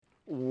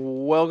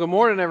Well, good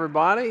morning,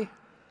 everybody.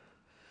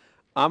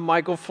 I'm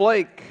Michael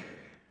Flake,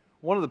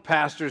 one of the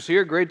pastors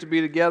here. Great to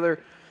be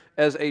together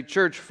as a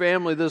church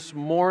family this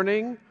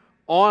morning,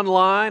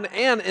 online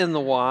and in the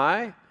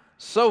Y.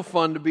 So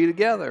fun to be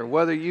together.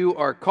 Whether you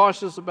are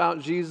cautious about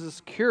Jesus,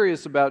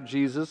 curious about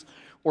Jesus,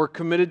 or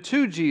committed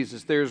to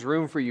Jesus, there's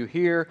room for you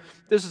here.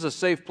 This is a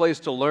safe place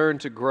to learn,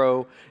 to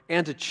grow,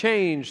 and to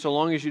change. So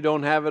long as you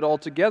don't have it all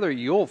together,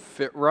 you'll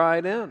fit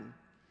right in.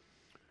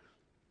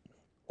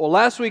 Well,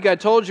 last week I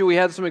told you we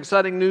had some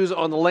exciting news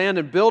on the land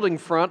and building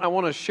front. I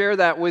want to share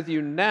that with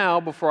you now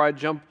before I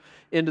jump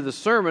into the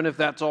sermon, if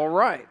that's all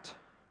right.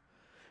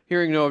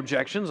 Hearing no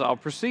objections, I'll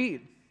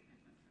proceed.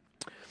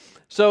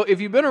 So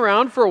if you've been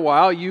around for a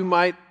while, you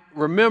might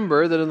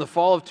remember that in the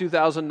fall of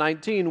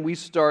 2019, we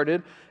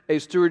started a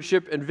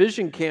stewardship and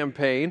vision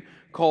campaign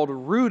called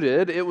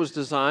Rooted. It was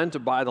designed to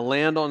buy the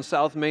land on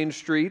South Main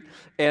Street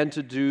and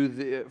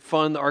to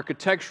fund the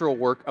architectural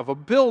work of a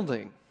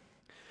building.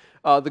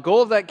 The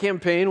goal of that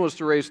campaign was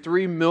to raise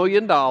 $3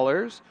 million,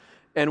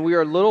 and we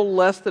are a little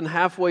less than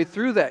halfway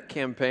through that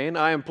campaign.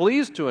 I am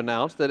pleased to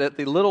announce that at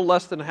the little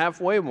less than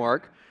halfway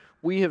mark,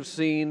 we have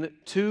seen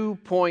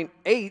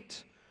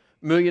 $2.8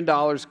 million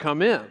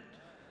come in.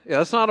 Yeah,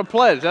 that's not a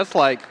pledge. That's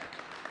like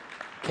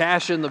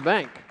cash in the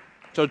bank.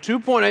 So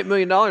 $2.8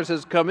 million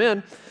has come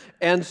in,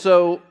 and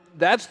so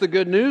that's the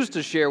good news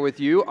to share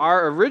with you.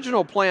 Our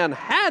original plan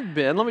had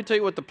been, let me tell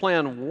you what the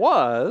plan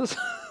was.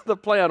 The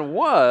plan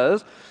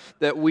was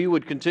that we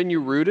would continue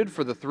Rooted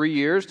for the 3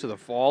 years to the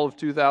fall of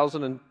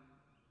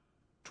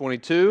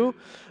 2022.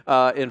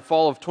 In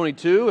fall of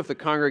 22, if the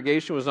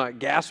congregation was not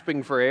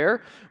gasping for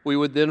air, we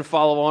would then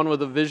follow on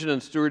with a vision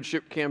and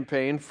stewardship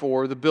campaign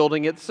for the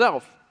building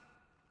itself.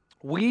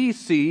 We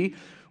see,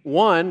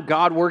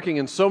 God working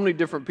in so many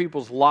different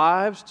people's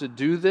lives to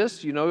do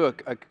this. You know, a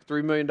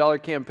 $3 million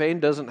campaign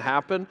doesn't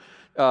happen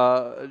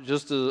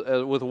just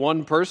with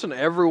one person.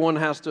 Everyone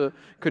has to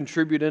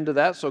contribute into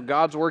that. So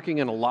God's working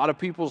in a lot of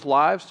people's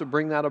lives to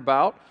bring that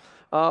about.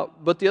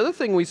 But the other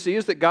thing we see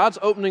is that God's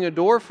opening a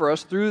door for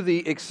us through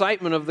the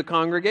excitement of the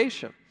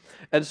congregation.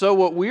 And so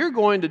what we're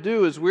going to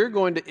do is we're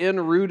going to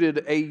end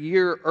Rooted a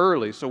year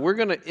early. So we're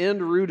going to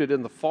end Rooted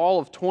in the fall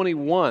of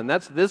 21.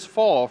 That's this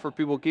fall for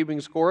people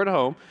keeping score at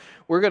home.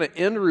 We're going to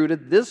end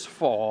Rooted this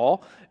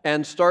fall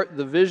and start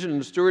the vision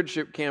and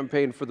stewardship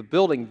campaign for the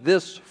building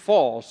this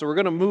fall. So we're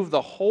going to move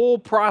the whole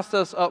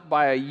process up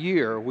by a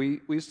year.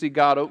 We see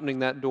God opening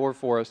that door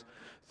for us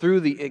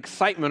through the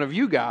excitement of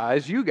you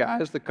guys,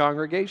 the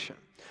congregation.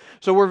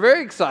 So we're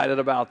very excited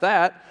about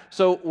that.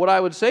 So what I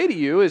would say to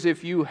you is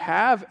if you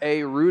have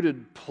a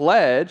Rooted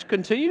pledge,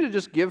 continue to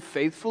just give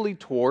faithfully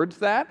towards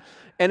that.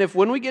 And if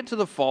when we get to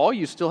the fall,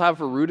 you still have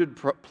a Rooted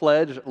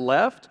pledge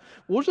left,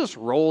 we'll just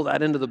roll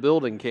that into the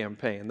building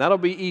campaign. That'll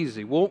be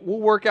easy. We'll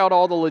work out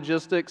all the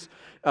logistics.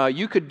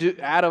 You could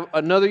add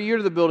another year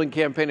to the building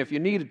campaign if you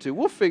needed to.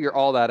 We'll figure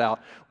all that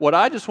out. What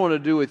I just want to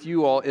do with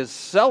you all is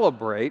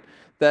celebrate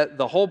that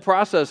the whole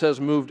process has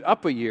moved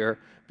up a year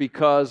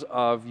because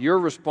of your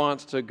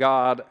response to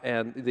God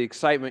and the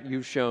excitement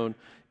you've shown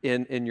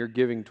in your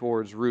giving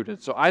towards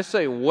Rooted. So I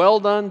say well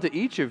done to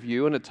each of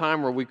you in a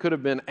time where we could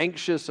have been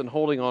anxious and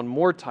holding on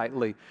more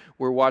tightly.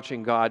 We're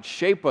watching God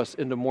shape us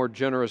into more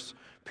generous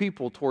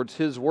people towards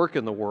His work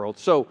in the world.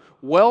 So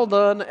well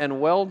done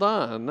and well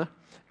done.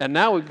 And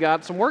now we've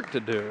got some work to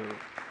do.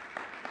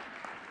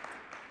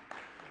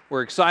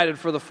 We're excited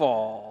for the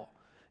fall.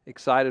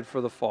 Excited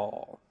for the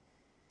fall.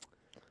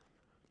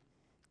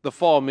 The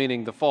fall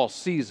meaning the fall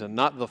season,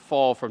 not the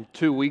fall from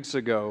 2 weeks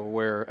ago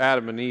where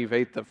Adam and Eve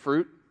ate the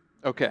fruit.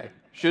 Okay,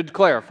 should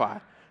clarify.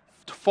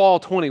 Fall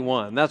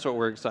 21, that's what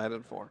we're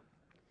excited for.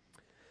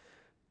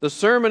 The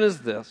sermon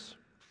is this.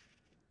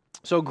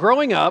 So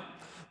growing up,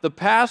 the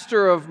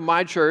pastor of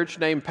my church,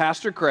 named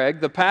Pastor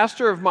Craig, the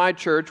pastor of my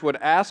church would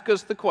ask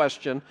us the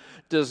question,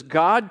 does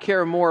God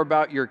care more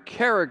about your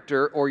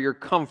character or your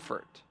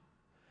comfort?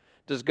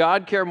 Does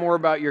God care more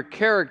about your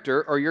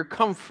character or your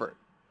comfort?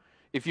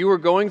 If you were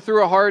going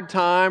through a hard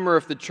time or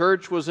if the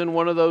church was in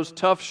one of those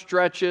tough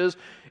stretches,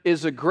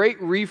 is a great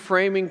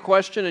reframing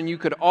question, and you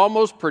could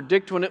almost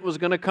predict when it was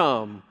going to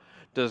come.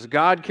 Does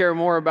God care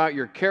more about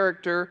your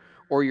character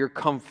or your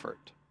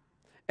comfort?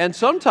 And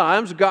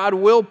sometimes God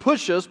will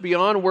push us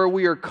beyond where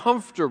we are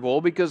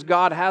comfortable because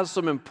God has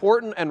some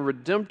important and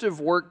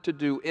redemptive work to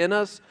do in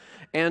us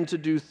and to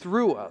do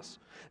through us.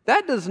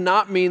 That does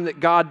not mean that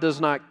God does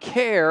not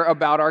care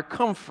about our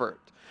comfort.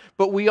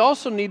 But we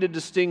also need to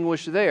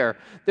distinguish there.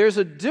 There's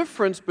a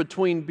difference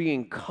between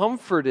being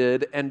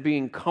comforted and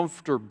being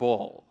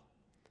comfortable.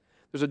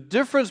 There's a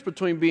difference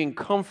between being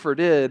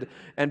comforted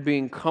and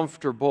being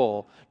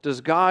comfortable.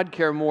 Does God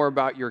care more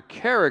about your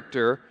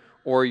character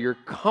or your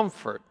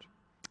comfort?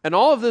 And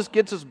all of this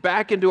gets us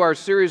back into our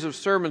series of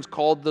sermons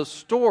called The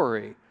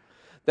Story.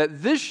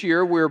 that this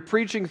year we're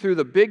preaching through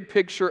the big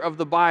picture of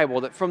the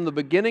Bible, that from the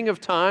beginning of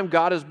time,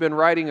 God has been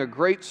writing a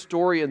great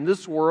story in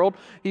this world.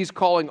 He's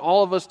calling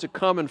all of us to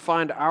come and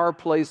find our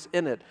place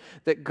in it.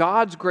 That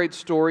God's great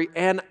story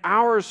and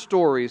our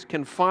stories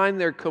can find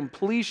their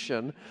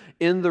completion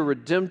in the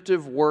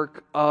redemptive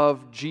work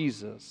of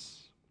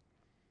Jesus.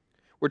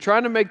 We're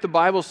trying to make the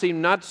Bible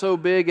seem not so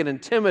big and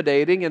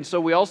intimidating, and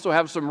so we also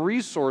have some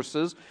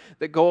resources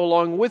that go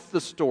along with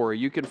the story.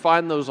 You can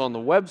find those on the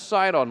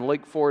website on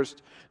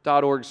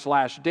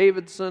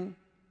lakeforest.org/Davidson.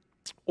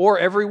 Or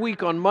every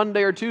week on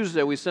Monday or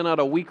Tuesday, we send out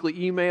a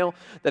weekly email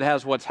that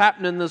has what's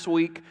happening this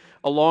week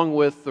along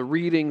with the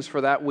readings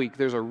for that week.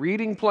 There's a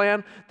reading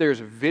plan.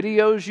 There's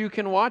videos you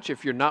can watch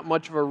if you're not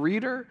much of a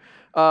reader.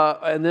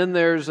 And then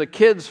there's a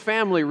kids'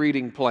 family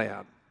reading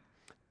plan.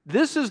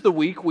 This is the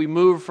week we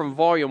move from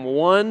Volume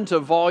 1 to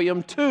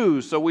Volume 2,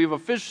 so we've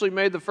officially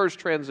made the first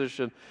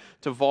transition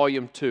to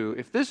Volume 2.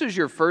 If this is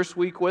your first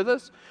week with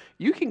us,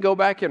 you can go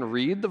back and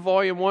read the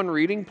Volume 1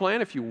 reading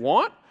plan if you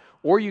want,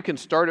 or you can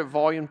start at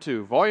Volume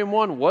 2. Volume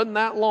 1 wasn't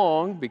that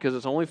long because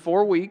it's only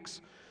 4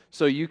 weeks,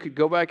 so you could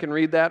go back and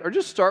read that, or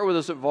just start with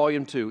us at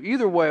Volume 2.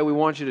 Either way, we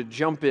want you to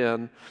jump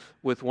in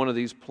with one of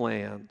these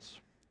plans.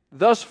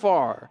 Thus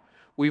far,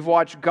 we've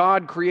watched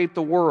God create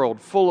the world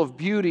full of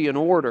beauty and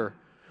order.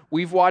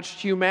 We've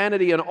watched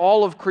humanity and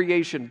all of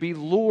creation be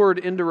lured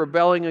into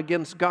rebelling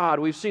against God.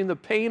 We've seen the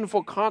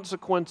painful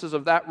consequences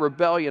of that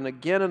rebellion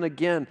again and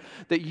again,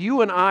 that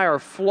you and I are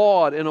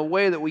flawed in a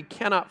way that we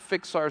cannot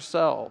fix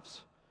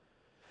ourselves.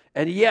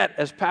 And yet,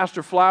 as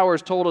Pastor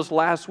Flowers told us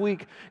last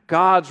week,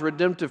 God's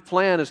redemptive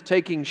plan is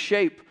taking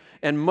shape,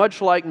 and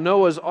much like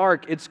Noah's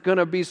Ark, it's going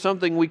to be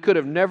something we could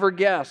have never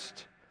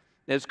guessed.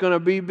 It's going to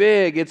be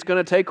big. It's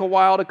going to take a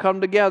while to come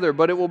together,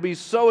 but it will be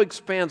so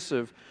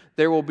expansive.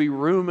 There will be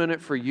room in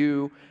it for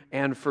you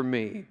and for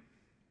me.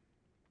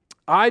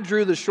 I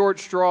drew the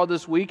short straw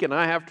this week, and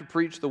I have to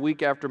preach the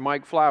week after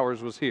Mike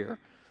Flowers was here.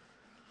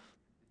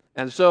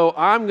 And so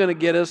I'm going to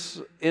get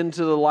us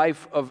into the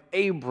life of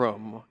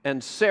Abram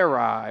and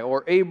Sarai,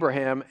 or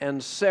Abraham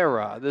and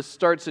Sarah. This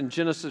starts in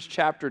Genesis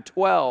chapter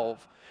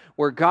 12.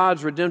 Where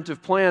God's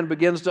redemptive plan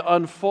begins to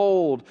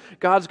unfold.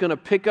 God's going to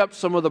pick up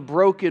some of the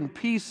broken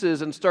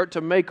pieces and start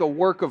to make a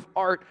work of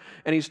art.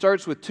 And he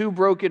starts with 2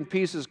 broken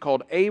pieces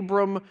called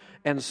Abram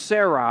and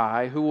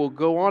Sarai, who will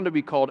go on to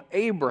be called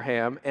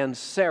Abraham and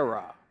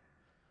Sarah.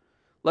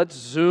 Let's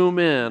zoom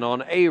in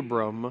on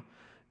Abram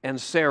and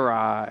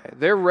Sarai.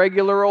 They're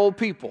regular old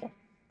people,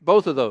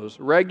 both of those,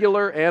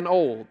 regular and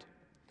old.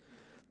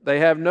 They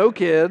have no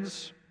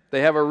kids.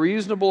 They have a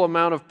reasonable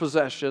amount of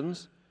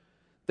possessions.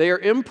 They are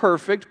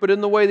imperfect, but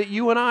in the way that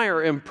you and I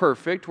are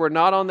imperfect. We're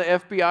not on the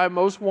FBI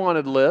most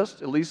wanted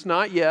list, at least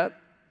not yet.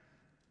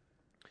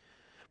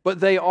 But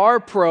they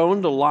are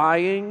prone to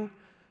lying.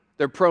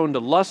 They're prone to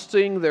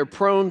lusting. They're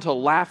prone to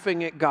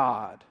laughing at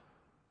God.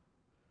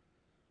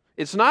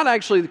 It's not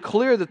actually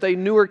clear that they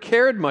knew or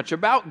cared much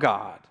about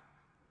God.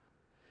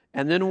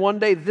 And then one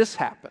day this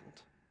happened.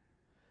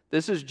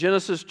 This is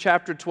Genesis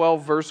chapter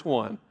 12, verse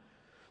 1.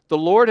 The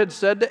Lord had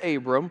said to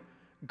Abram,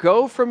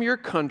 "Go from your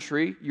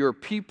country, your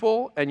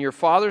people, and your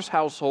father's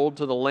household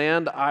to the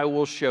land I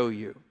will show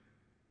you."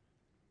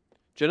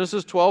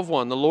 Genesis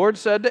 12:1. The Lord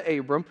said to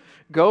Abram,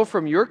 "Go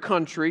from your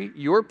country,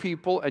 your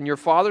people, and your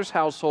father's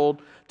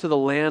household to the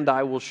land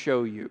I will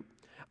show you."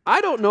 I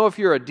don't know if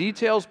you're a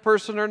details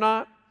person or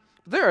not.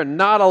 There are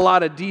not a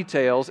lot of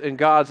details in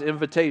God's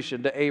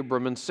invitation to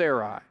Abram and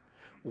Sarai.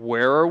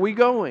 Where are we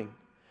going?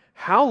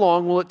 How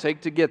long will it take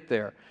to get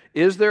there?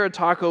 Is there a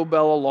Taco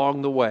Bell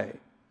along the way?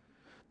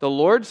 The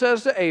Lord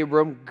says to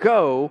Abram,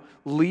 "Go,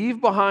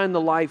 leave behind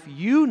the life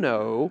you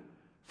know,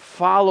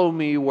 follow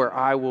me where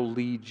I will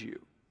lead you."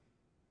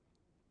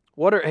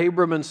 What are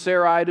Abram and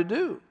Sarai to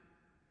do?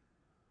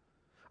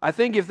 I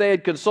think if they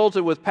had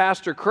consulted with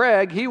Pastor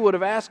Craig, he would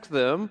have asked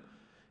them,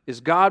 is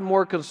God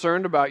more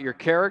concerned about your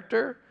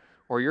character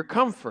or your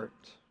comfort?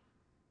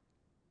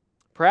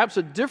 Perhaps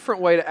a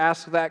different way to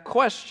ask that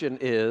question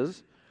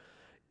is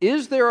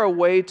there a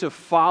way to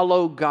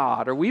follow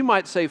God? Or we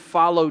might say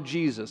follow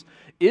Jesus.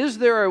 Is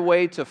there a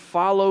way to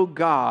follow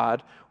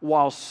God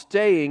while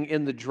staying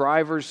in the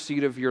driver's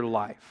seat of your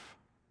life?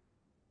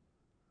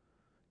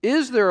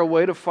 Is there a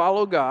way to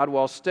follow God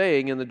while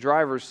staying in the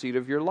driver's seat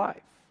of your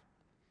life?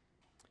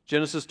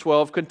 Genesis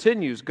 12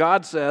 continues.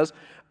 God says,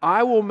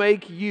 "I will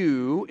make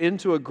you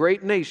into a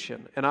great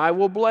nation, and I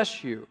will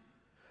bless you.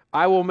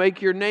 I will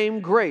make your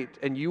name great,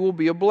 and you will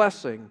be a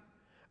blessing.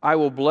 I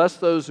will bless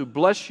those who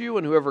bless you,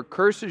 and whoever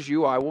curses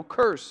you, I will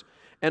curse.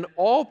 And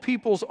all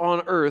peoples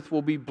on earth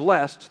will be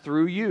blessed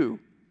through you."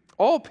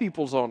 All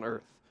peoples on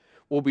earth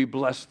will be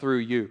blessed through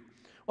you.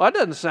 Well, that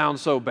doesn't sound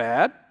so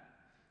bad.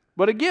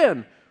 But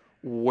again,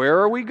 where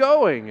are we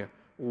going?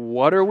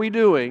 What are we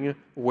doing?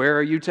 Where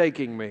are you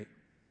taking me?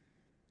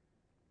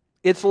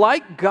 It's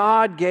like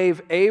God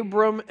gave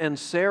Abram and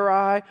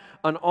Sarai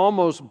an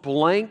almost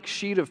blank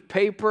sheet of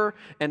paper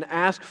and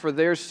asked for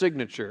their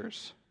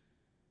signatures.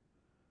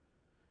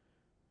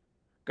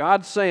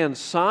 God's saying,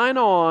 sign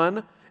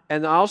on,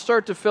 and I'll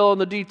start to fill in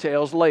the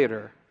details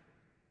later.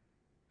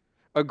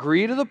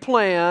 Agree to the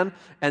plan,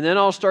 and then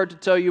I'll start to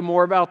tell you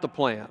more about the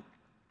plan.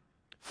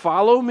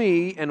 Follow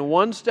me, and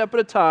one step at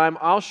a time,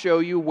 I'll show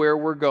you where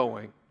we're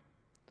going.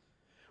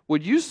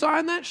 Would you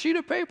sign that sheet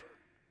of paper?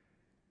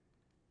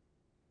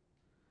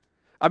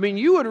 I mean,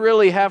 you would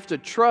really have to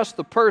trust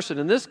the person,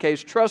 in this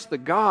case, trust the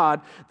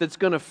God that's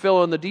going to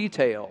fill in the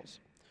details.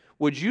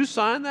 Would you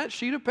sign that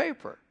sheet of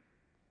paper?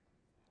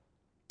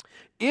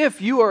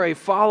 If you are a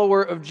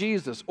follower of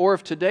Jesus, or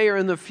if today or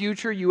in the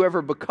future you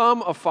ever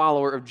become a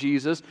follower of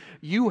Jesus,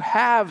 you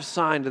have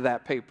signed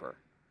that paper.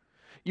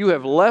 You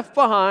have left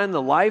behind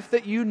the life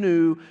that you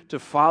knew to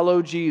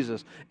follow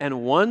Jesus.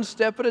 And one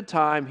step at a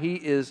time, He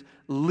is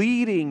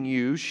leading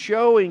you,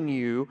 showing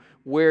you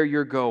where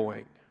you're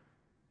going.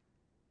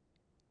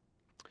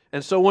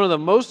 And so one of the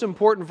most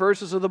important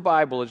verses of the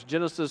Bible is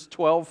Genesis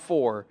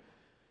 12:4.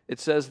 It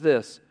says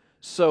this,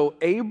 "So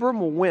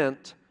Abram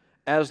went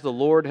as the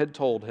Lord had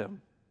told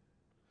him."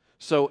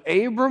 So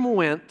Abram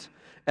went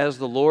as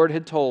the Lord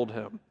had told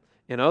him.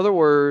 In other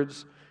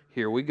words,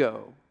 here we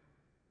go.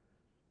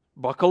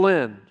 Buckle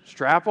in,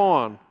 strap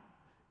on,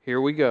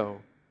 here we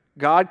go.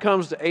 God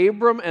comes to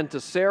Abram and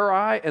to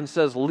Sarai and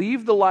says,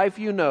 leave the life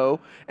you know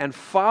and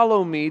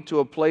follow me to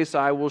a place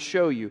I will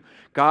show you.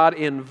 God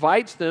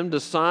invites them to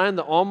sign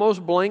the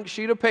almost blank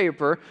sheet of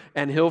paper,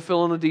 and He'll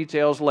fill in the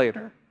details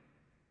later.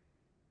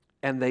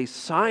 And they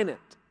sign it.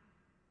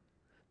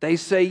 They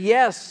say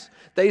yes.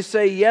 They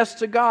say yes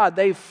to God.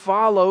 They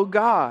follow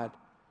God.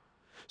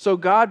 So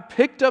God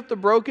picked up the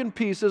broken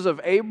pieces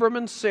of Abram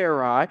and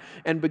Sarai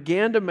and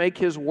began to make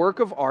His work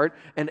of art,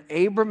 and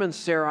Abram and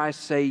Sarai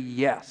say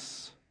yes.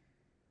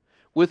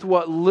 With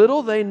what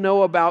little they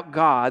know about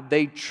God,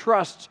 they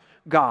trust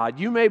God.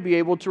 You may be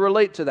able to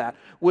relate to that.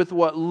 With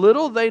what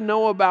little they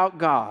know about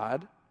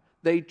God,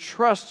 they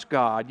trust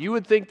God. You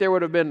would think there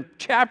would have been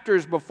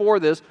chapters before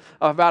this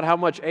about how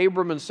much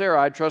Abram and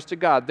Sarai trusted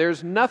God.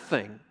 There's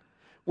nothing.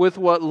 With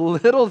what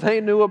little they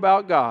knew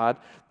about God,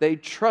 they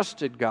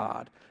trusted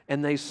God,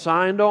 and they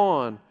signed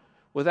on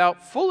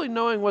without fully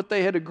knowing what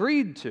they had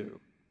agreed to.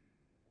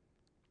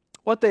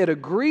 What they had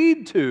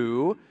agreed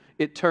to,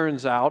 it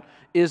turns out,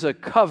 is a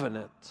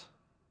covenant.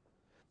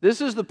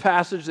 This is the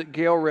passage that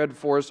Gail read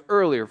for us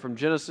earlier from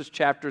Genesis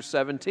chapter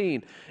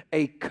 17,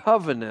 a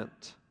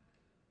covenant.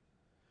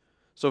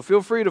 So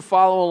feel free to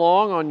follow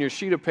along on your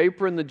sheet of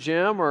paper in the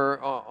gym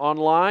or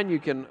online. You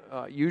can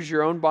use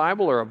your own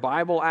Bible or a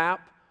Bible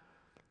app.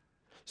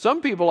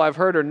 Some people I've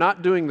heard are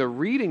not doing the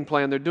reading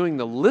plan, they're doing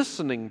the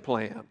listening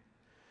plan,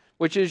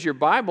 which is your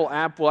Bible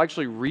app will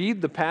actually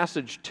read the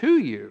passage to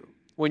you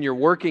when you're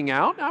working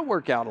out. I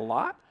work out a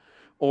lot.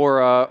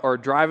 Or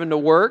driving to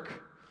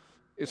work.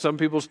 Some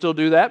people still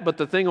do that, but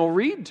the thing will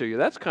read to you.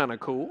 That's kind of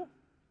cool.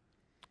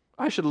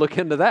 I should look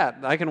into that.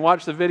 I can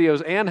watch the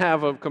videos and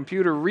have a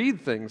computer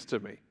read things to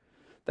me.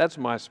 That's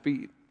my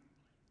speed.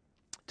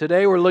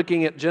 Today we're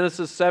looking at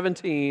Genesis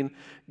 17,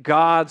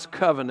 God's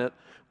covenant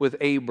with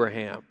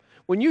Abraham.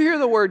 When you hear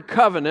the word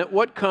covenant,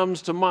 what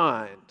comes to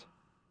mind?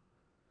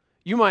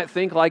 You might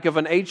think like of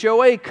an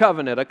HOA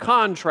covenant, a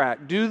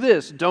contract. Do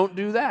this, don't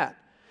do that.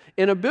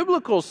 In a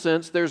biblical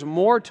sense, there's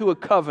more to a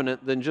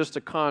covenant than just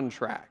a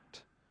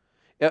contract.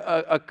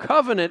 A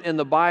covenant in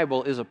the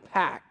Bible is a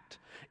pact.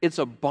 It's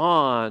a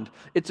bond.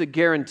 It's a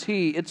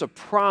guarantee. It's a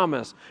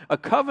promise. A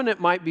covenant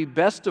might be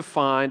best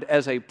defined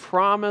as a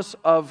promise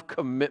of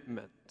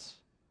commitment.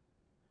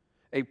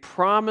 A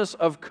promise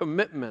of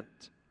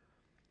commitment.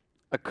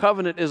 A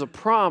covenant is a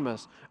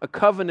promise. A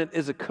covenant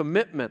is a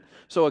commitment.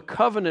 So a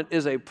covenant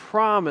is a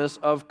promise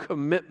of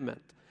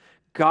commitment.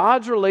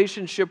 God's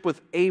relationship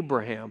with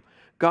Abraham,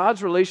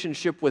 God's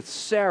relationship with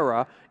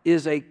Sarah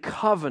is a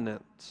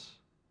covenant.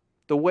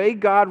 The way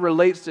God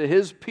relates to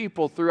His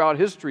people throughout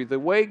history, the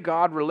way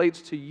God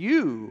relates to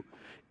you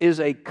is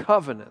a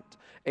covenant,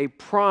 a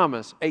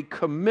promise, a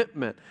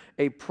commitment,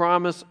 a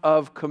promise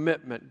of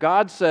commitment.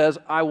 God says,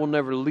 I will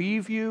never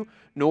leave you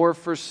nor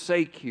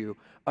forsake you.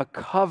 A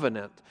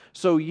covenant.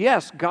 So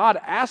yes, God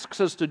asks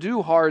us to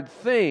do hard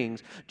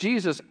things.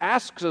 Jesus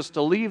asks us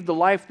to leave the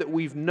life that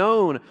we've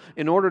known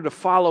in order to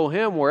follow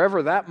Him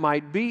wherever that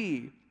might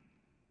be.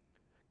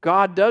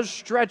 God does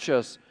stretch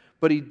us,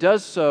 but He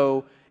does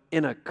so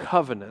in a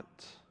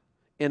covenant,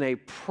 in a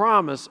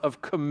promise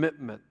of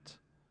commitment.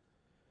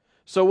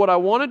 So what I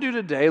want to do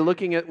today,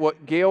 looking at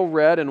what Gail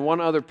read and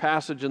one other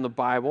passage in the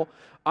Bible,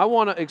 I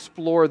want to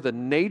explore the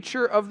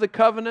nature of the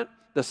covenant,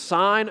 the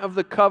sign of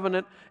the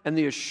covenant, and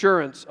the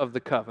assurance of the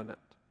covenant.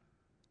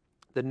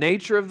 The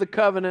nature of the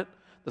covenant,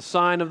 the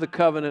sign of the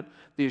covenant,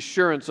 the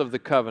assurance of the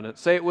covenant.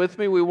 Say it with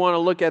me. We want to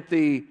look at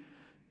the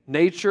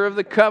nature of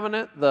the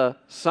covenant, the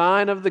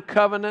sign of the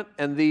covenant,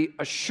 and the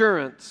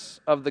assurance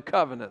of the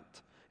covenant.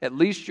 At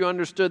least you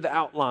understood the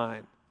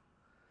outline.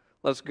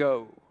 Let's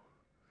go.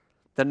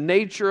 The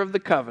nature of the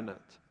covenant.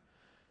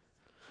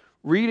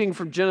 Reading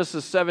from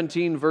Genesis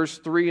 17, verse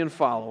 3 and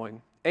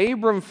following.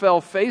 Abram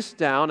fell face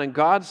down, and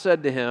God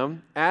said to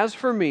him, as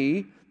for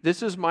me,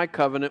 this is my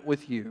covenant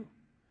with you.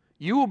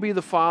 You will be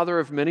the father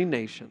of many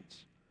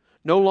nations.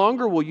 No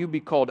longer will you be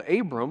called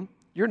Abram,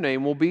 your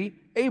name will be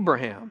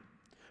Abraham.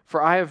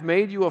 for I have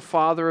made you a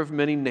father of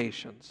many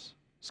nations.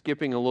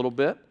 Skipping a little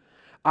bit.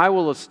 I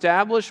will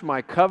establish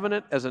my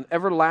covenant as an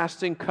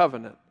everlasting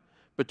covenant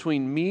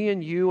between me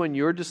and you and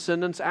your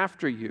descendants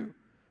after you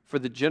for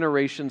the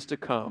generations to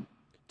come,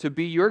 to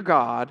be your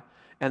God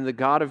and the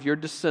God of your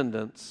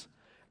descendants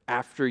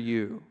after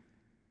you.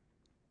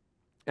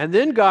 And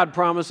then God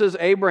promises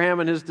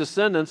Abraham and his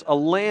descendants a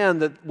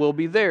land that will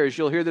be theirs.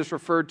 You'll hear this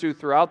referred to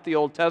throughout the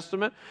Old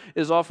Testament. It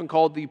is often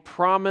called the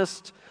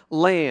Promised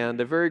Land,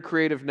 a very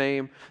creative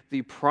name,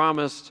 the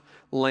Promised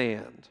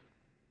Land.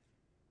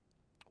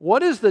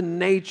 What is the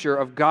nature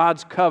of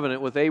God's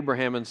covenant with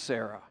Abraham and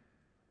Sarah?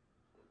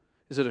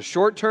 Is it a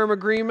short-term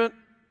agreement?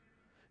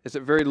 Is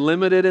it very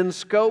limited in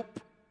scope?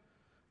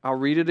 I'll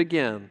read it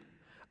again.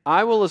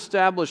 I will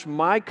establish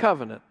my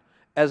covenant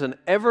as an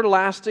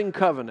everlasting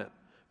covenant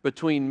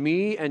between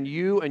me and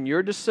you and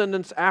your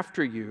descendants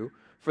after you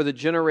for the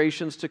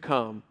generations to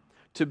come,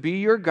 to be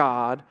your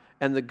God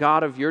and the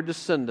God of your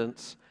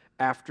descendants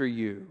after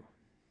you.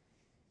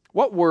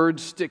 What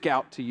words stick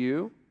out to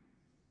you?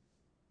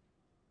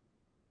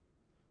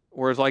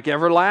 Words like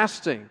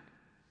everlasting.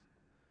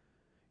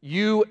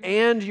 You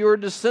and your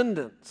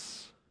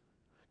descendants.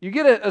 You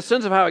get a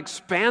sense of how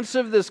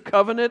expansive this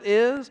covenant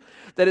is,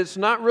 that it's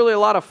not really a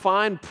lot of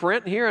fine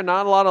print here and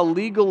not a lot of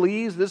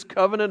legalese. This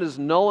covenant is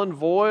null and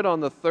void on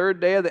the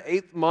third day of the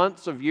 8th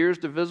month of years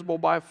divisible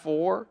by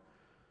 4.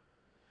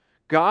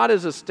 God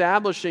is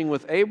establishing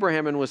with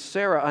Abraham and with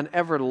Sarah an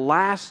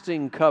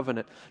everlasting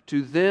covenant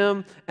to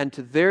them and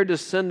to their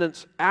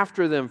descendants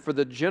after them for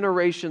the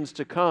generations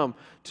to come,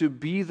 to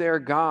be their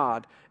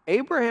God.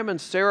 Abraham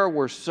and Sarah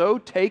were so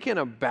taken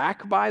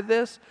aback by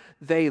this,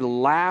 they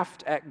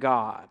laughed at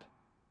God.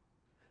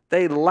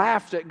 They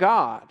laughed at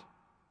God.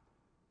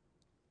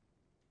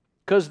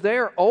 Because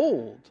they're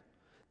old.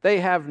 They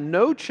have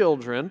no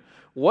children.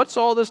 What's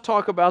all this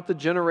talk about the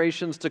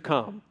generations to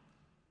come?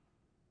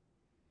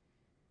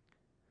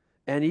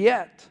 And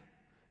yet,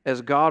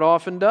 as God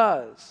often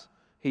does,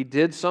 He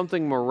did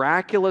something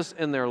miraculous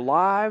in their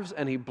lives,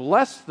 and He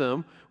blessed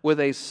them with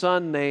a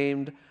son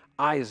named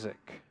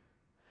Isaac.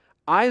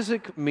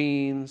 Isaac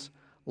means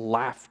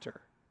laughter.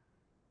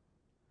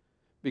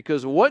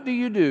 Because what do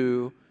you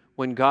do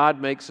when God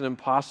makes an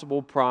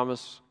impossible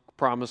promise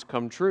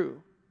come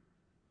true?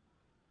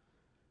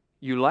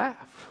 You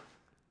laugh.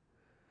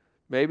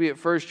 Maybe at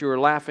first you were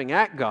laughing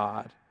at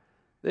God,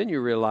 then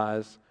you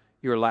realize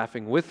you're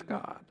laughing with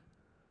God.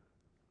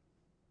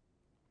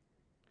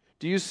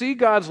 Do you see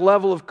God's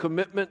level of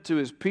commitment to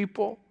His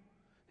people?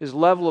 His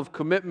level of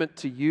commitment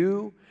to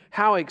you?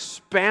 How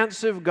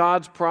expansive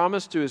God's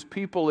promise to His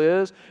people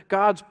is?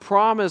 God's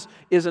promise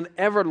is an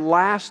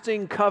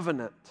everlasting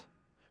covenant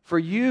for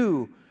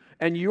you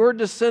and your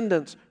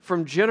descendants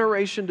from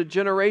generation to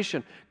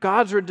generation.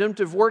 God's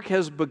redemptive work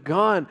has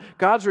begun.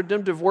 God's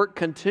redemptive work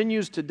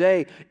continues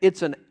today.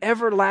 It's an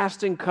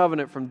everlasting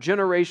covenant from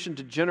generation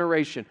to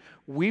generation.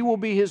 We will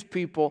be His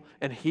people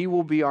and He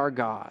will be our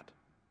God.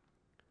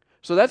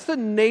 So that's the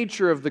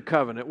nature of the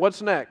covenant.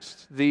 What's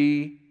next?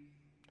 The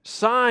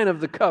sign of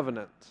the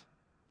covenant.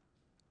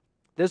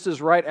 This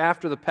is right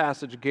after the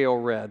passage Gail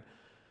read.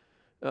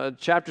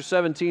 Chapter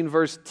 17,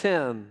 verse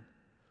 10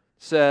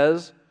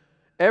 says,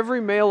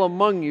 "Every male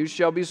among you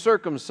shall be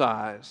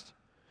circumcised.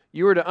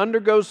 You are to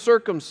undergo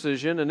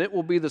circumcision, and it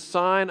will be the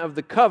sign of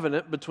the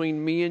covenant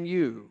between me and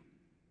you."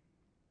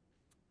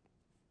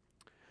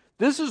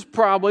 This is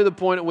probably the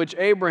point at which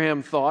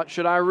Abraham thought,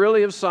 should I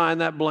really have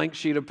signed that blank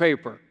sheet of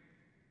paper?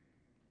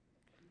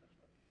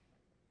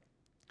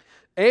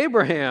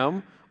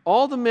 Abraham,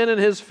 all the men in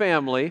his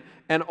family,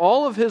 and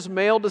all of his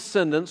male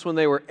descendants, when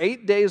they were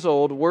 8 days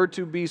old, were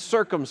to be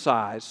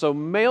circumcised. So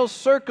male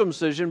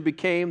circumcision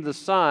became the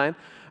sign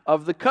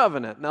of the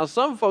covenant. Now,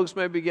 some folks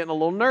may be getting a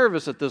little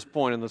nervous at this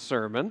point in the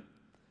sermon,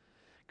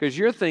 because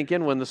you're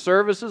thinking when the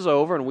service is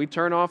over and we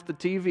turn off the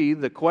TV,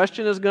 the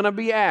question is going to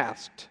be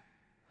asked,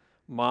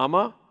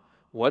 "Mama,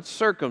 what's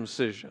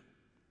circumcision?"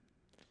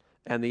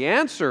 And the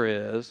answer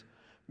is,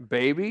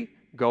 "Baby,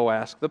 go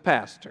ask the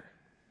pastor."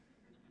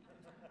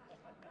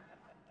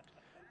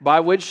 By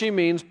which she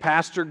means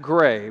Pastor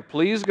Gray.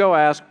 Please go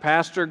ask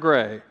Pastor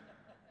Gray.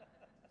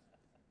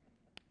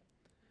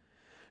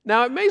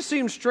 Now, it may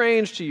seem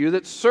strange to you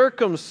that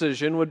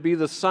circumcision would be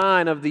the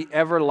sign of the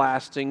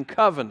everlasting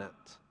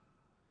covenant.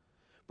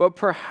 But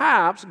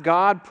perhaps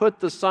God put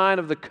the sign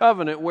of the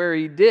covenant where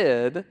He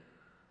did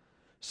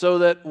so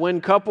that when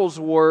couples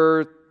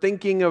were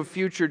thinking of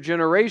future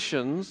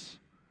generations,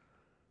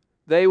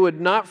 they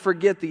would not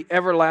forget the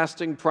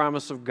everlasting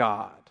promise of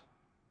God.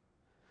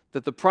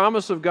 That the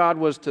promise of God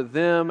was to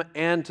them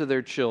and to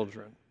their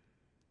children.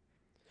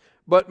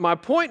 But my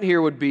point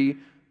here would be,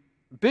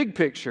 big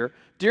picture,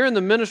 during the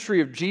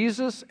ministry of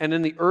Jesus and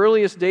in the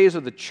earliest days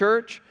of the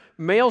church,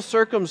 male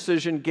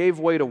circumcision gave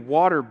way to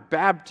water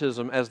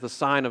baptism as the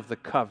sign of the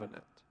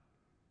covenant.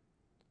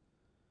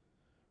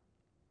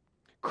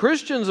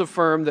 Christians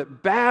affirm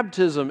that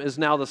baptism is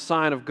now the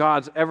sign of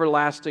God's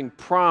everlasting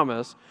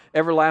promise,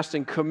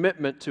 everlasting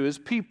commitment to His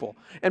people.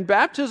 And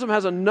baptism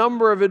has a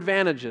number of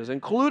advantages,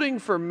 including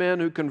for men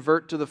who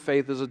convert to the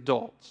faith as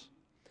adults.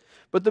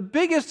 But the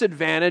biggest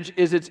advantage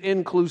is its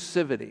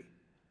inclusivity,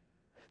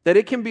 that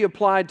it can be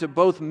applied to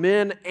both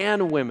men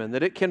and women,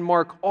 that it can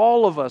mark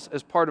all of us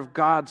as part of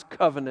God's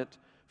covenant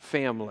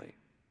family.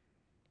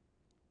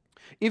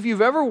 If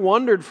you've ever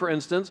wondered, for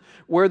instance,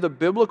 where the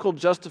biblical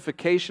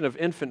justification of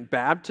infant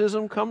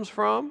baptism comes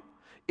from,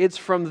 it's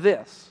from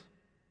this.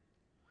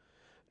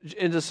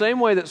 In the same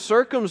way that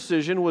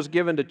circumcision was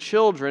given to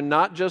children,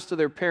 not just to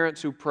their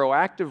parents who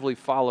proactively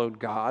followed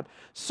God,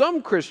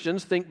 some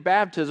Christians think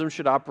baptism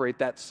should operate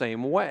that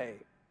same way.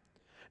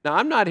 Now,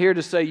 I'm not here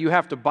to say you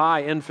have to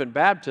buy infant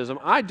baptism.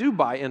 I do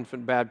buy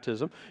infant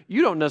baptism.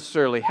 You don't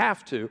necessarily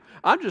have to.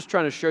 I'm just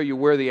trying to show you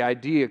where the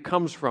idea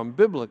comes from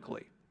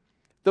biblically.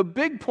 The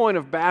big point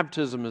of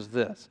baptism is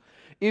this.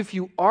 If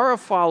you are a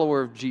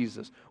follower of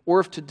Jesus,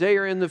 or if today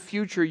or in the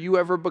future you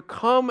ever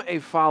become a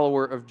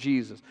follower of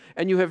Jesus,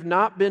 and you have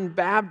not been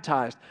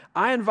baptized,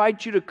 I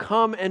invite you to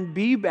come and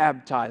be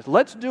baptized.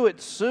 Let's do it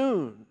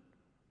soon.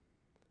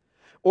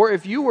 Or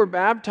if you were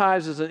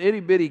baptized as an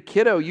itty-bitty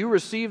kiddo, you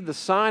received the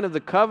sign of the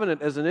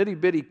covenant as an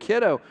itty-bitty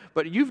kiddo,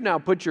 but you've now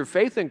put your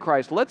faith in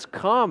Christ. Let's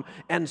come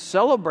and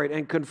celebrate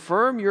and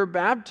confirm your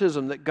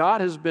baptism that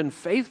God has been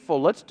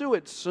faithful. Let's do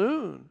it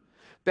soon.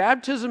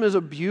 Baptism is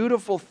a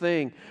beautiful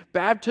thing.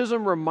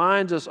 Baptism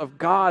reminds us of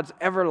God's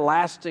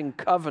everlasting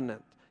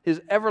covenant,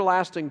 His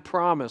everlasting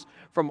promise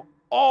from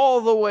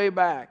all the way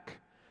back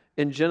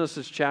in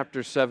Genesis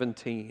chapter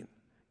 17.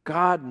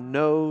 God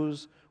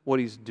knows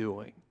what He's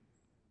doing.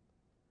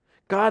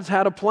 God's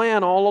had a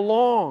plan all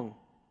along.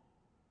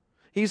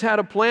 He's had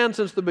a plan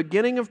since the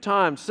beginning of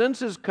time, since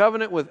His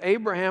covenant with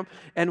Abraham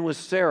and with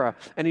Sarah.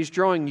 And He's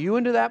drawing you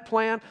into that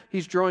plan.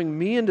 He's drawing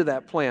me into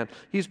that plan.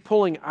 He's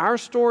pulling our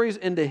stories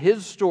into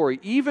His story.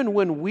 Even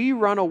when we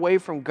run away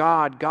from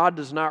God, God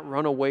does not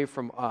run away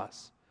from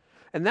us.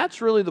 And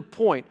that's really the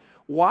point.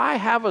 Why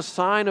have a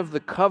sign of the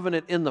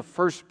covenant in the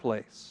first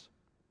place?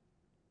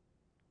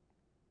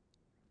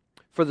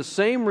 For the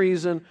same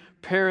reason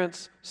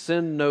parents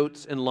send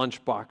notes in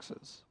lunch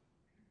boxes.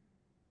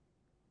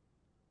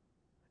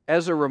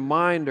 As a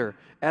reminder,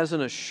 as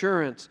an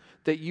assurance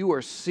that you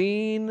are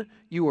seen,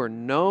 you are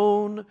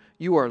known,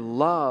 you are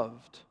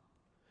loved.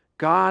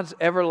 God's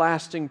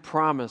everlasting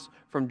promise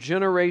from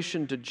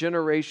generation to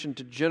generation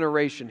to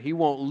generation. He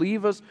won't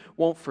leave us,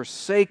 won't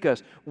forsake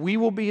us. We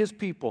will be His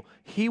people.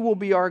 He will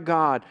be our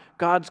God.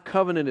 God's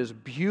covenant is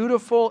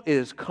beautiful, it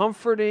is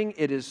comforting,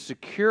 it is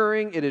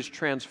securing, it is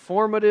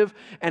transformative.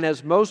 And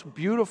as most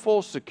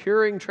beautiful,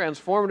 securing,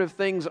 transformative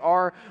things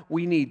are,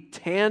 we need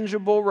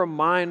tangible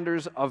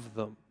reminders of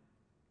them.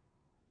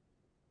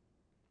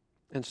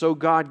 And so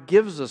God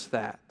gives us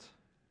that.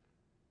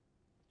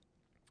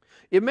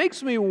 It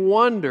makes me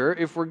wonder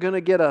if we're going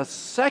to get a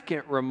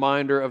second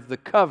reminder of the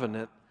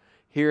covenant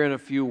here in a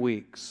few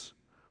weeks.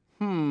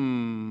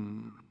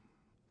 I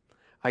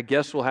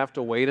guess we'll have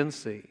to wait and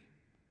see.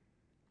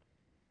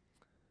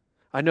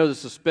 I know the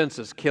suspense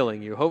is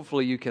killing you.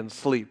 Hopefully you can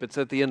sleep. It's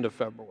at the end of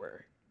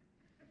February.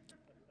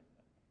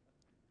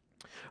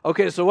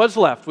 Okay, so what's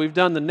left? We've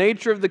done the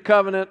nature of the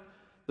covenant,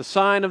 the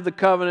sign of the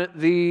covenant,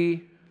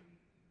 the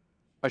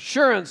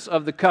assurance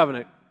of the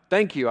covenant.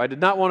 Thank you. I did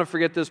not want to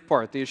forget this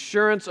part. The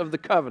assurance of the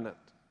covenant.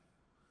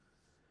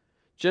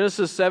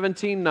 Genesis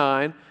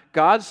 17:9,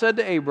 God said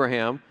to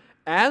Abraham,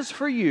 "As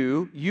for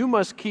you, you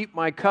must keep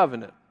my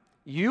covenant,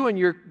 you and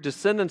your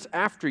descendants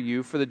after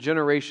you for the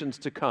generations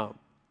to come."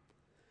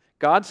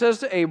 God says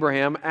to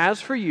Abraham,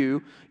 "As for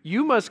you,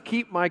 you must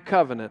keep my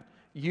covenant,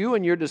 you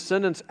and your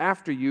descendants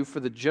after you for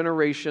the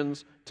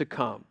generations to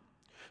come."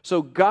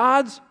 So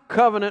God's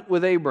covenant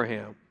with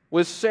Abraham,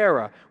 with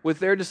Sarah, with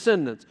their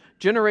descendants,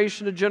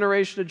 generation to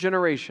generation to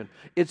generation.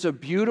 It's a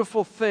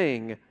beautiful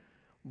thing,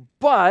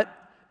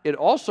 but it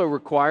also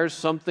requires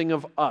something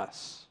of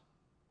us.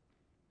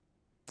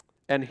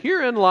 And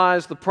herein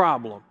lies the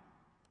problem.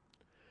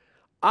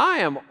 I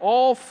am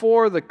all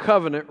for the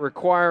covenant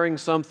requiring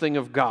something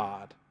of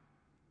God.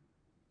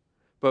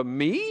 But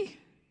me?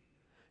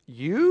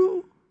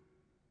 You?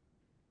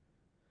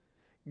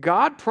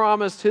 God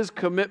promised His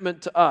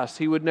commitment to us.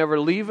 He would never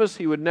leave us.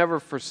 He would never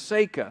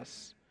forsake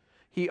us.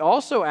 He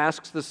also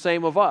asks the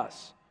same of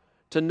us,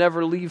 to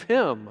never leave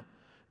Him,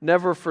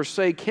 never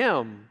forsake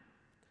Him.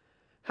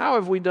 How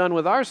have we done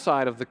with our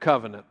side of the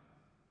covenant?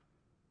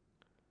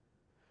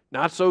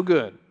 Not so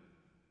good.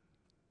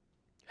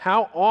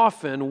 How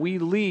often we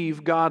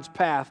leave God's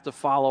path to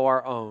follow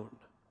our own.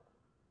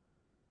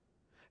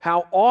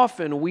 How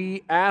often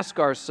we ask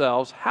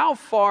ourselves, how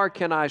far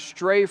can I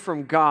stray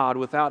from God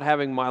without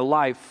having my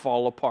life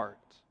fall apart?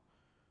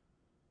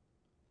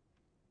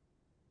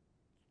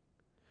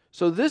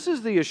 So this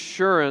is the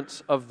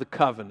assurance of the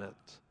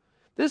covenant.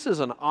 This is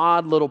an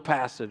odd little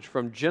passage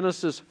from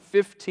Genesis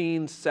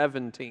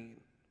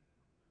 15:17.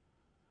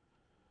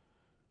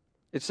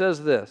 It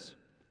says this,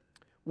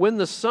 "When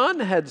the sun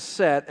had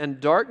set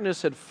and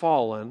darkness had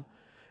fallen,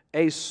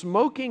 a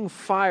smoking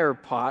fire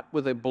pot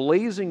with a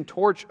blazing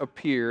torch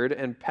appeared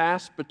and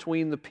passed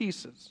between the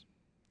pieces.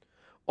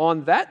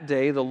 On that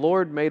day the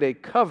Lord made a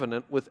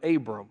covenant with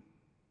Abram."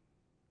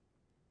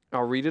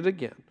 I'll read it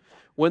again.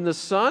 When the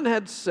sun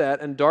had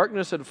set and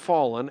darkness had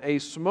fallen, a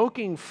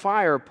smoking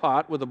fire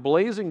pot with a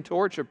blazing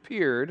torch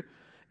appeared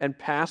and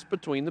passed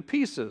between the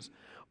pieces.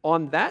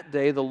 On that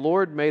day, the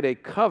Lord made a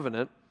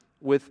covenant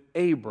with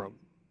Abram.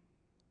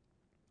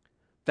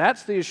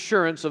 That's the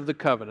assurance of the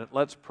covenant.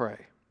 Let's pray.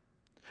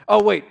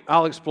 Oh, wait,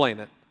 I'll explain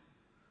it.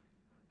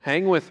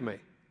 Hang with me.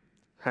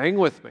 Hang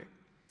with me.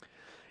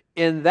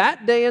 In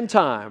that day and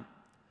time,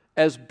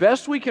 as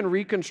best we can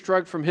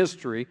reconstruct from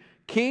history,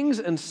 kings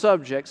and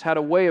subjects had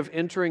a way of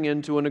entering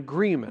into an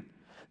agreement.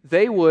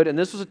 They would, and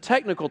this was a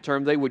technical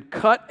term, they would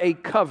cut a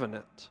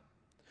covenant.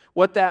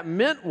 What that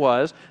meant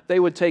was they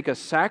would take a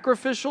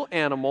sacrificial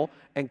animal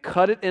and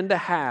cut it into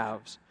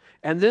halves.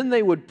 And then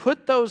they would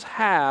put those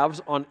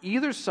halves on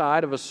either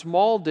side of a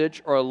small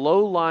ditch or a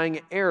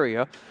low-lying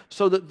area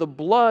so that the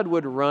blood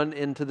would run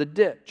into the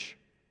ditch.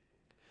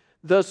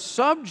 The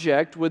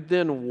subject would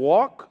then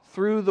walk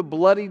through the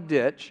bloody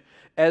ditch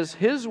as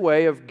his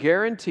way of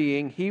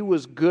guaranteeing he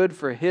was good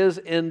for his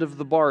end of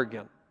the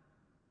bargain.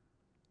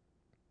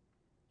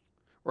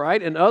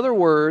 Right? In other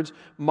words,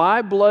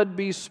 my blood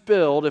be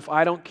spilled if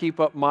I don't keep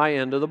up my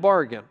end of the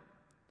bargain.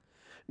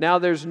 Now,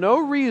 there's no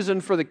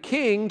reason for the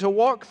king to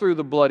walk through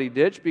the bloody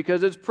ditch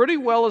because it's pretty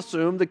well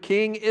assumed the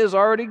king is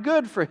already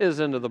good for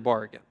his end of the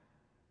bargain.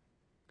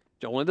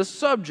 Only the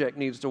subject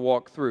needs to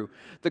walk through.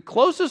 The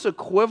closest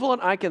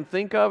equivalent I can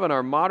think of in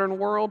our modern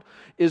world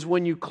is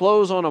when you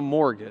close on a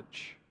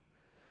mortgage.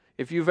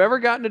 If you've ever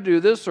gotten to do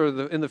this,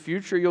 or in the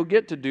future you'll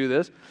get to do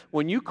this,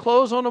 when you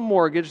close on a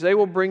mortgage, they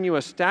will bring you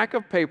a stack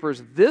of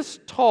papers this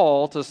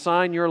tall to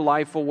sign your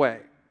life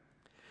away.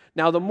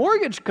 Now, the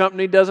mortgage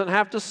company doesn't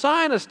have to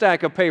sign a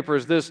stack of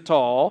papers this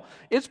tall.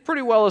 It's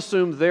pretty well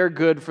assumed they're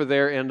good for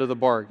their end of the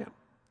bargain.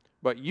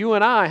 But you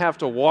and I have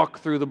to walk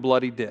through the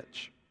bloody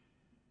ditch.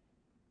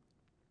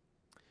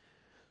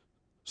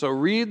 So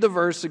read the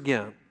verse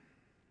again.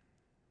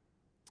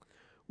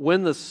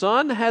 When the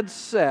sun had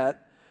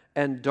set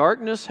and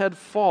darkness had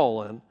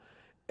fallen,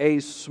 a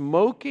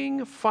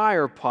smoking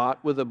firepot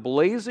with a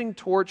blazing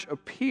torch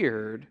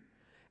appeared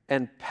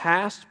and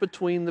passed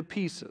between the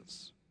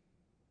pieces.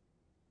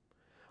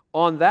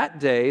 On that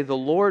day, the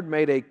Lord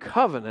made a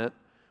covenant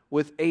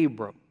with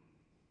Abram.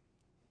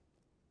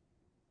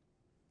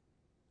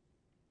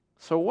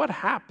 So what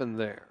happened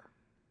there?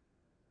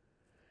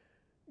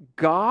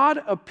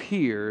 God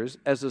appears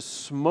as a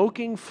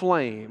smoking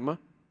flame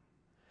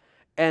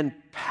and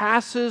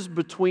passes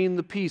between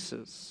the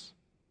pieces.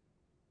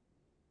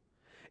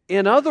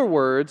 In other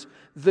words,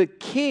 the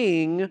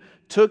king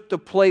took the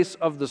place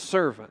of the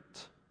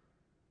servant.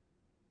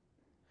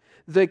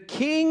 The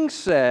king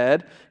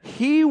said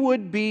he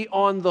would be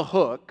on the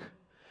hook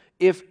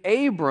if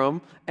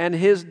Abram and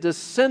his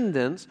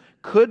descendants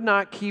could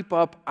not keep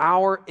up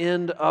our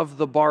end of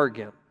the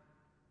bargain.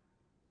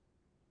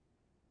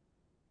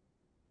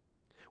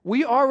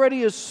 We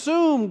already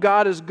assume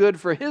God is good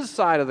for his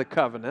side of the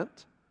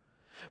covenant,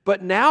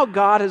 but now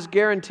God has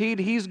guaranteed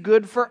he's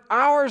good for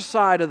our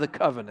side of the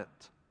covenant.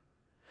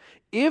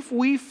 If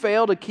we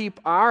fail to keep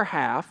our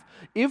half,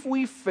 if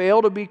we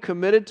fail to be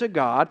committed to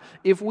God,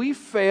 if we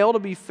fail to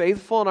be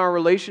faithful in our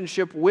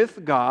relationship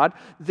with God,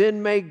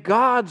 then may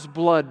God's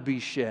blood be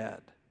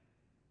shed.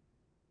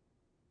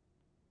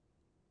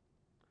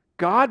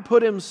 God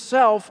put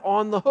himself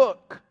on the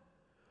hook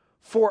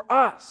for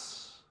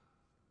us,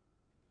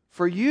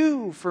 for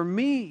you, for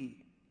me.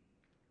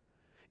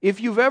 If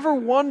you've ever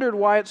wondered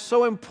why it's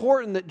so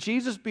important that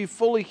Jesus be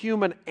fully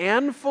human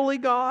and fully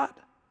God,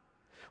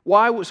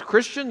 why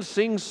Christians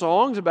sing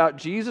songs about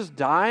Jesus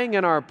dying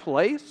in our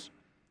place?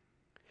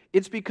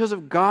 It's because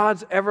of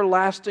God's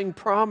everlasting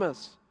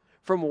promise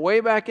from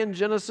way back in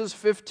Genesis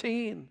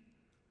 15.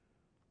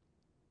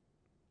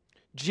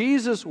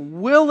 Jesus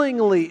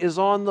willingly is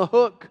on the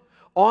hook,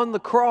 on the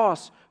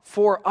cross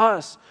for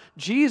us.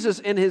 Jesus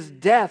in his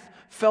death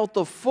felt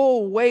the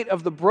full weight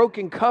of the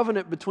broken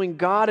covenant between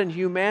God and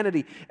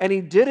humanity, and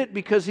he did it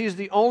because he's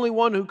the only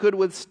one who could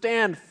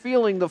withstand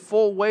feeling the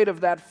full weight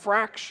of that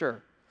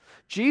fracture.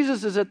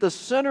 Jesus is at the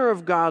center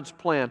of God's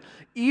plan.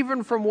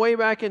 Even from way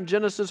back in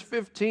Genesis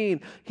 15,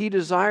 he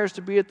desires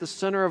to be at the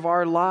center of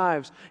our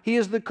lives. He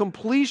is the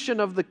completion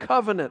of the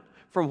covenant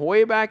from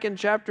way back in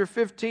chapter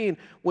 15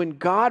 when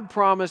God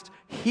promised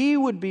he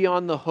would be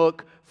on the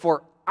hook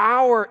for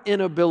our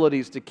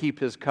inabilities to keep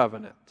his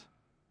covenant.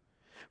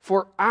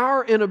 For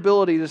our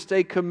inability to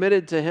stay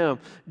committed to him.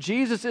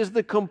 Jesus is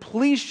the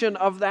completion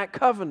of that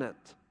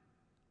covenant.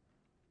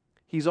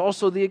 He's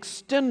also the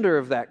extender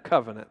of that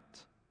covenant.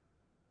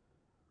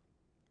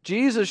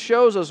 Jesus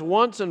shows us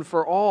once and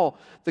for all,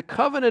 the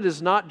covenant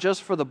is not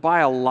just for the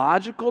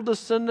biological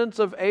descendants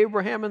of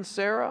Abraham and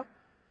Sarah.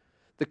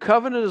 The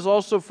covenant is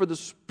also for the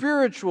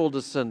spiritual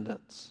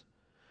descendants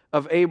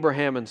of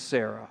Abraham and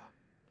Sarah.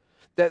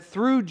 That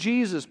through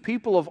Jesus,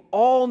 people of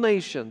all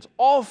nations,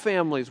 all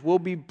families will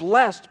be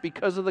blessed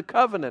because of the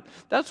covenant.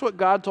 That's what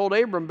God told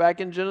Abram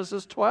back in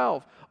Genesis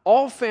 12.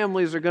 All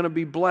families are going to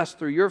be blessed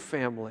through your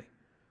family.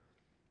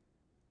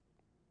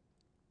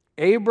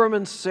 Abram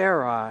and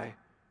Sarai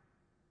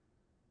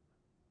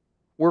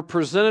were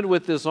presented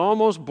with this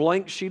almost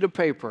blank sheet of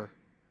paper.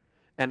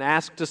 and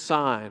ask to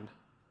sign,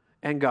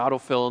 and God will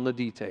fill in the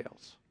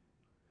details.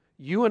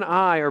 You and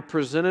I are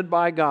presented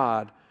by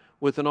God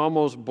with an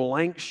almost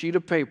blank sheet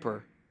of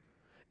paper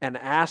and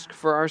ask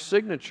for our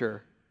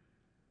signature.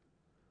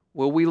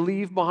 Will we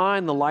leave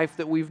behind the life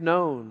that we've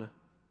known?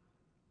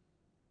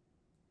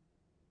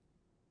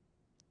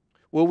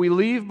 Will we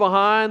leave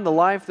behind the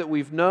life that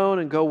we've known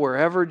and go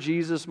wherever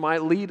Jesus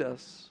might lead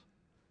us?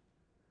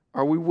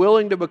 Are we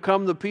willing to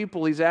become the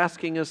people He's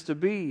asking us to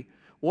be?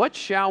 What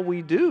shall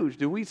we do?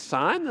 Do we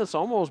sign this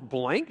almost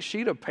blank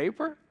sheet of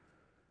paper?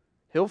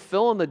 He'll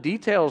fill in the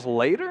details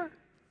later?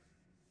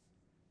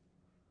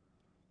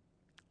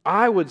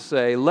 I would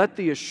say, let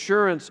the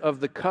assurance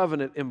of the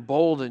covenant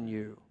embolden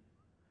you.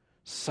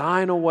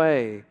 Sign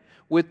away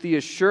with the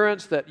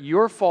assurance that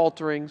your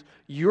falterings,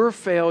 your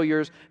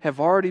failures have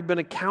already been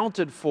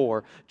accounted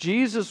for.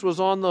 Jesus was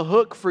on the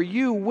hook for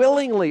you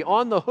willingly,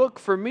 on the hook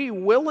for me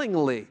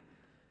willingly.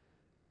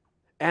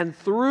 And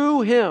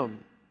through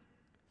Him,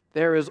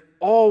 there is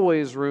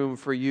always room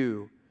for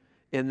you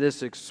in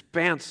this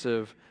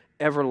expansive,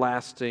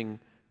 everlasting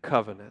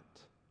covenant.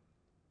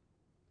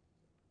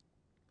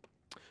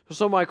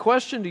 So my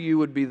question to you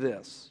would be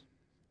this: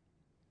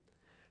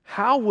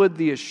 how would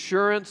the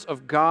assurance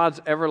of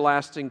God's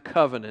everlasting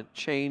covenant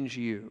change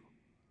you?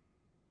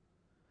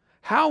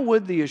 How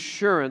would the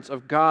assurance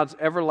of God's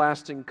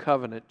everlasting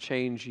covenant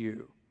change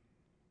you?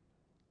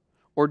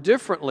 Or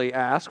differently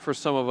ask for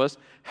some of us,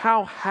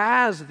 how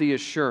has the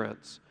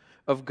assurance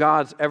of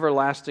God's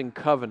everlasting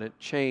covenant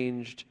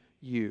changed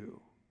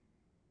you?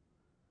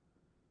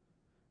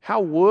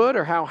 How would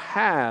or how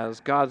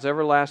has God's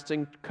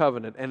everlasting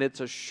covenant and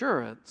its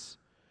assurance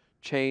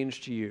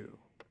changed you?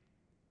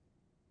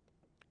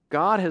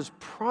 God has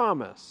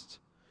promised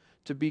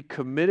to be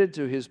committed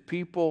to His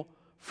people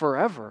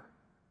forever,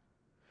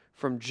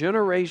 from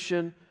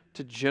generation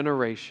to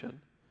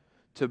generation,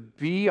 to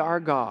be our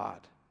God,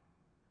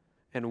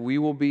 and we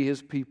will be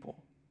His people.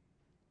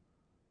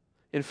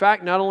 In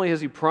fact, not only has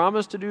He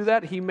promised to do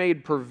that, He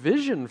made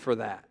provision for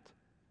that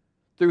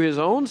through His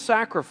own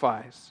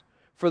sacrifice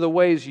for the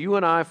ways you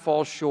and I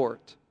fall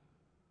short.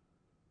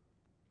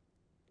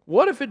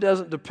 What if it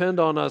doesn't depend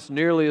on us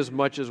nearly as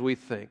much as we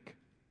think?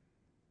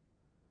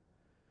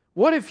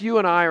 What if you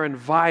and I are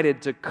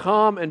invited to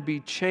come and be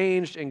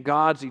changed in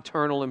God's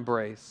eternal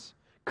embrace?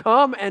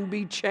 Come and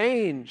be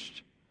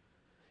changed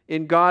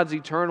in God's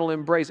eternal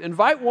embrace.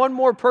 Invite one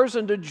more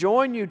person to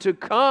join you to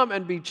come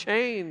and be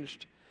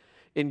changed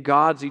in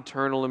God's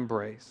eternal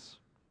embrace.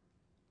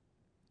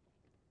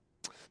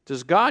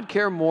 Does God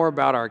care more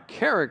about our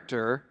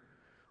character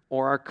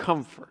or our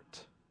comfort?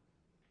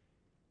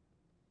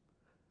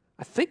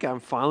 I think I'm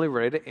finally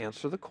ready to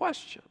answer the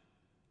question.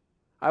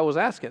 I was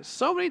asking it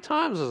so many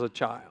times as a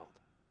child.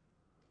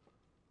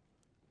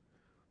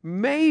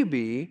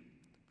 Maybe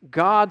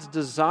God's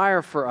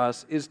desire for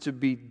us is to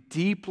be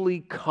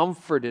deeply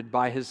comforted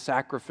by His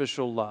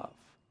sacrificial love.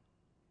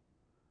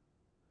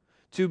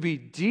 To be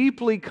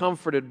deeply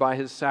comforted by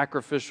His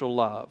sacrificial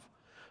love,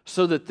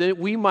 so that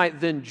we might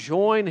then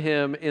join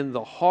Him in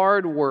the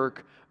hard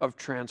work of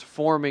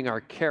transforming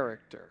our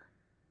character.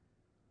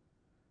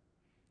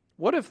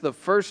 What if the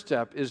first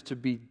step is to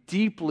be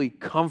deeply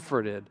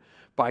comforted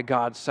by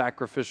God's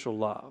sacrificial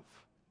love,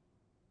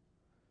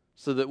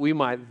 so that we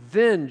might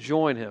then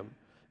join Him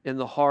in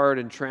the hard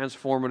and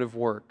transformative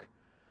work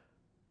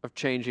of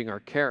changing our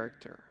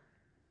character?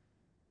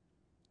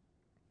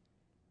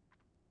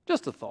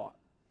 Just a thought.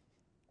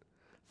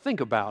 Think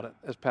about it,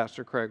 as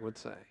Pastor Craig would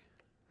say.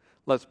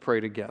 Let's pray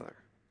together.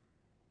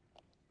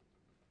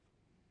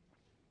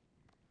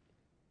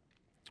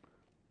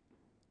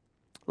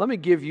 Let me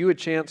give you a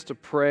chance to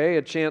pray,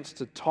 a chance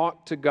to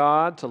talk to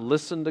God, to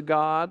listen to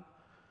God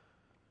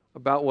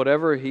about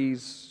whatever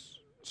He's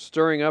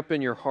stirring up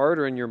in your heart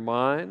or in your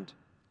mind.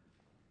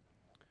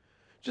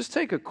 Just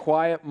take a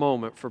quiet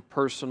moment for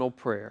personal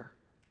prayer.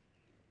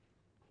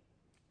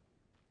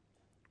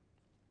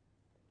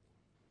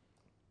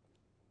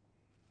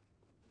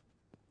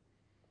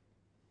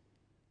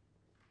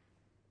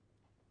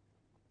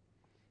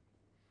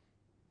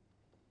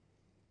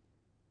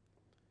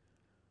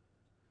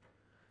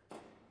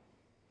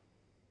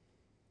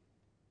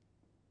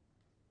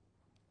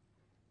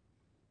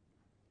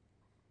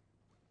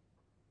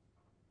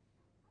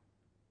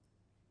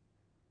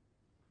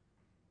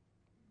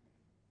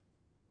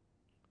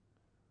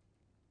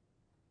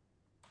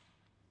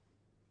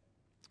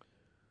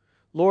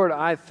 Lord,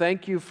 I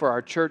thank You for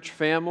our church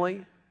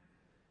family,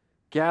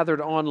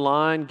 gathered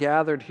online,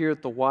 gathered here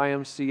at the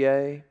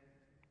YMCA.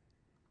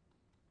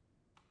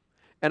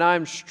 And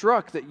I'm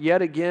struck that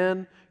yet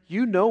again,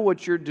 You know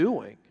what You're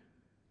doing.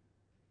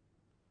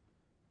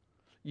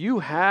 You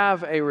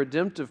have a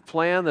redemptive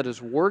plan that is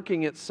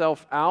working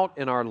itself out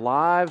in our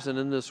lives and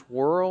in this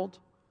world.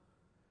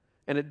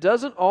 And it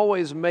doesn't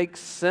always make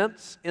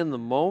sense in the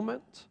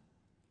moment.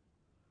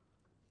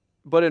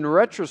 But in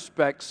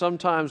retrospect,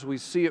 sometimes we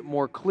see it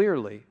more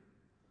clearly.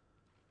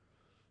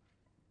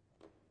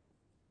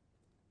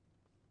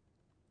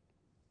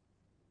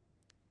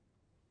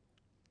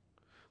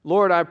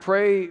 Lord, I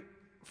pray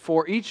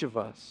for each of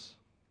us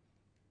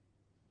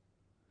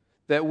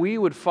that we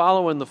would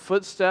follow in the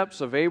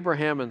footsteps of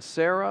Abraham and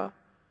Sarah,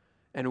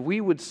 and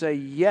we would say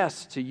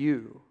yes to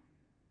you.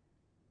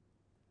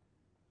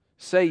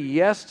 Say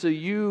yes to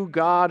you,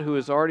 God, who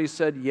has already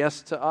said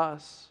yes to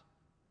us.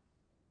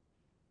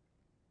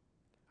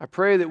 I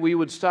pray that we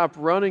would stop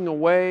running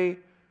away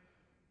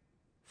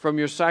from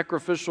your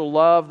sacrificial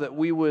love, that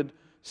we would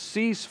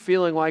cease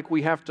feeling like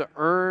we have to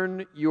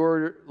earn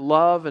your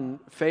love and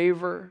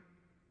favor.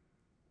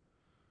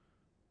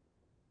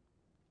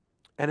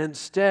 And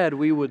instead,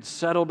 we would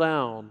settle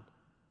down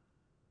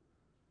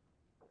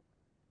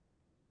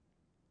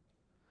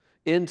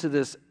into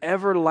this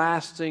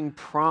everlasting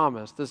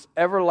promise, this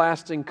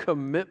everlasting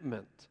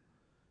commitment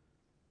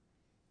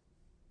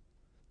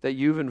that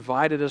you've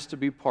invited us to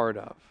be part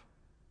of.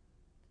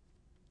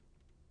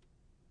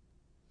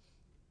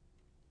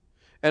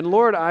 And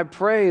Lord, I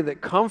pray that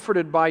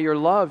comforted by your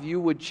love, you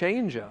would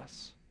change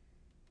us.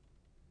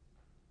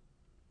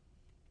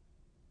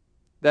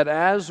 That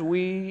as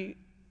we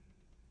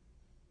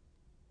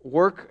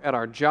work at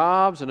our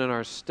jobs and in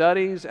our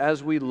studies,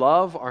 as we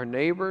love our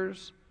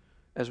neighbors,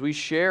 as we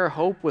share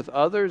hope with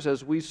others,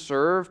 as we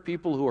serve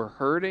people who are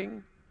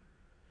hurting,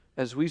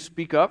 as we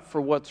speak up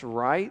for what's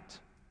right,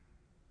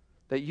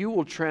 that you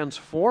will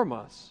transform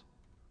us.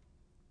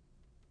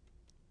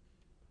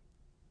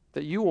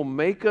 That you will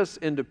make us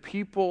into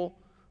people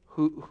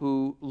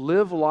who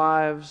live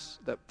lives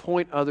that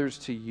point others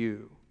to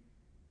you.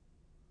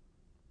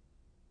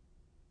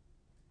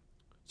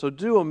 So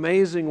do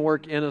amazing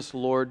work in us,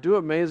 Lord. Do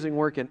amazing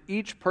work in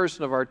each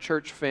person of our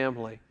church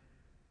family.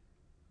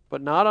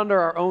 But not under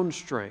our own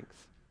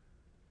strength,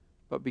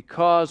 but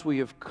because we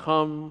have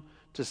come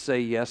to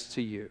say yes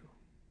to you.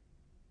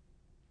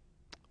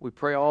 We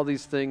pray all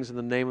these things in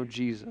the name of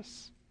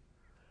Jesus.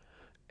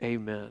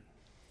 Amen.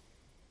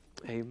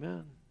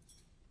 Amen.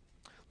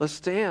 Let's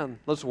stand.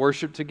 Let's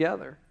worship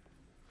together.